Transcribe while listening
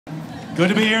Good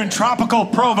to be here in tropical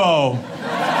Provo.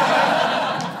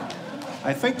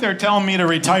 I think they're telling me to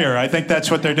retire. I think that's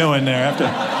what they're doing there.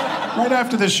 Right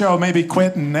after the show, maybe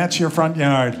quit, and that's your front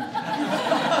yard.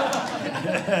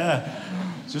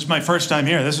 This is my first time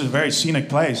here. This is a very scenic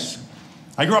place.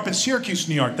 I grew up in Syracuse,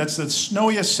 New York. That's the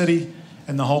snowiest city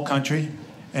in the whole country.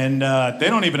 And they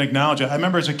don't even acknowledge it. I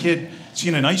remember as a kid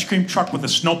seeing an ice cream truck with a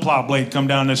snowplow blade come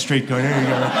down the street. Go, there you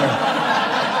go, right there.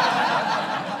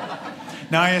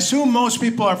 Now, I assume most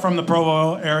people are from the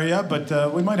Provo area,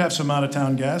 but we might have some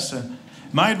out-of-town guests.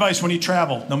 My advice when you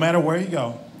travel, no matter where you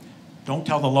go, don't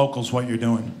tell the locals what you're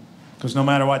doing. Because no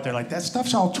matter what, they're like, that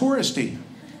stuff's all touristy.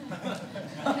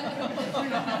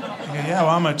 Yeah,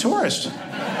 well, I'm a tourist.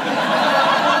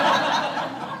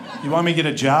 You want me to get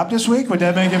a job this week? Would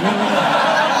that make it really?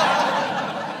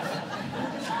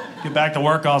 Get back to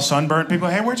work all sunburned. People,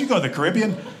 hey, where'd you go? The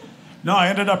Caribbean? No, I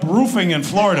ended up roofing in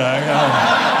Florida.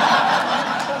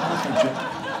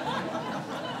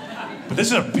 But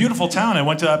this is a beautiful town. I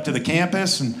went up to the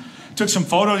campus and took some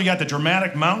photos. You got the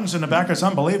dramatic mountains in the back. It's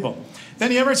unbelievable.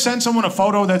 Then you ever send someone a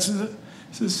photo that's...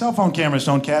 cell phone cameras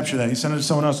don't capture that. You send it to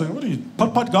someone else, like, what are you,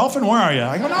 putt-putt golfing? Where are you?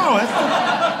 I go, no,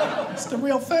 it's the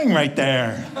real thing right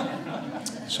there.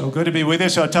 So good to be with you.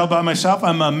 So I'll tell about myself.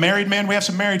 I'm a married man. We have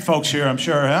some married folks here, I'm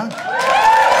sure, huh?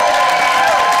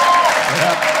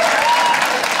 Yeah.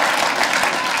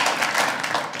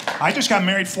 I just got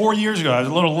married 4 years ago. I was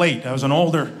a little late. I was an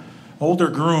older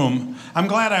groom. I'm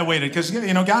glad I waited, because,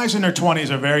 you know, guys in their 20s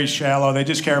are very shallow. They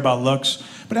just care about looks.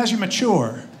 But as you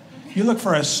mature, you look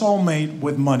for a soulmate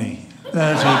with money.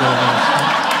 That's what it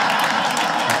is.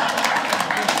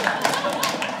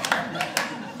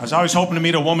 I was always hoping to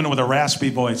meet a woman with a raspy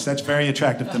voice. That's very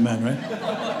attractive to men, right?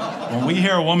 When we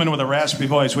hear a woman with a raspy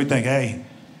voice, we think, hey,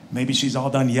 maybe she's all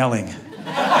done yelling. Found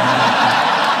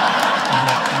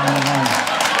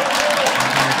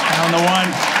the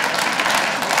one.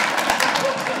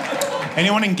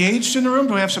 Anyone engaged in the room?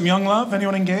 Do we have some young love?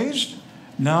 Anyone engaged?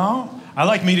 No? I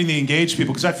like meeting the engaged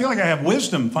people because I feel like I have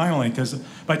wisdom finally, because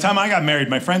by the time I got married,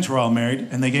 my friends were all married,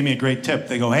 and they gave me a great tip.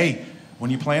 They go, hey,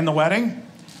 when you plan the wedding,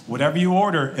 whatever you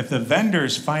order, if the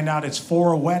vendors find out it's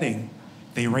for a wedding,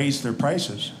 they raise their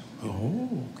prices.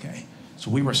 Oh, okay.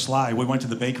 So we were sly. We went to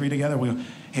the bakery together. We go,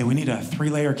 hey, we need a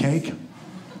 3-layer cake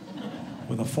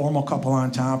with a formal couple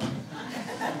on top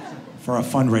for a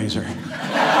fundraiser.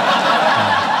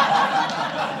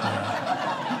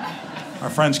 Our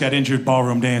friends got injured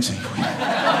ballroom dancing.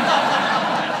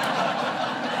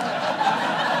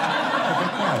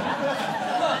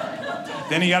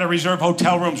 Then you got to reserve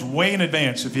hotel rooms way in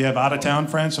advance if you have out-of-town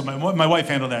friends. So my wife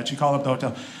handled that. She called up the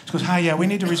hotel. She goes, hi, yeah, we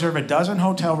need to reserve 12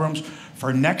 hotel rooms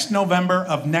for next November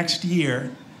of next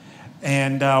year.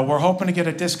 And we're hoping to get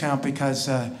a discount because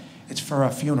it's for a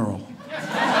funeral.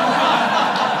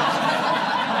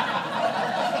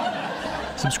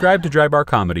 Subscribe to Dry Bar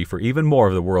Comedy for even more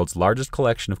of the world's largest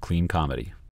collection of clean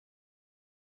comedy.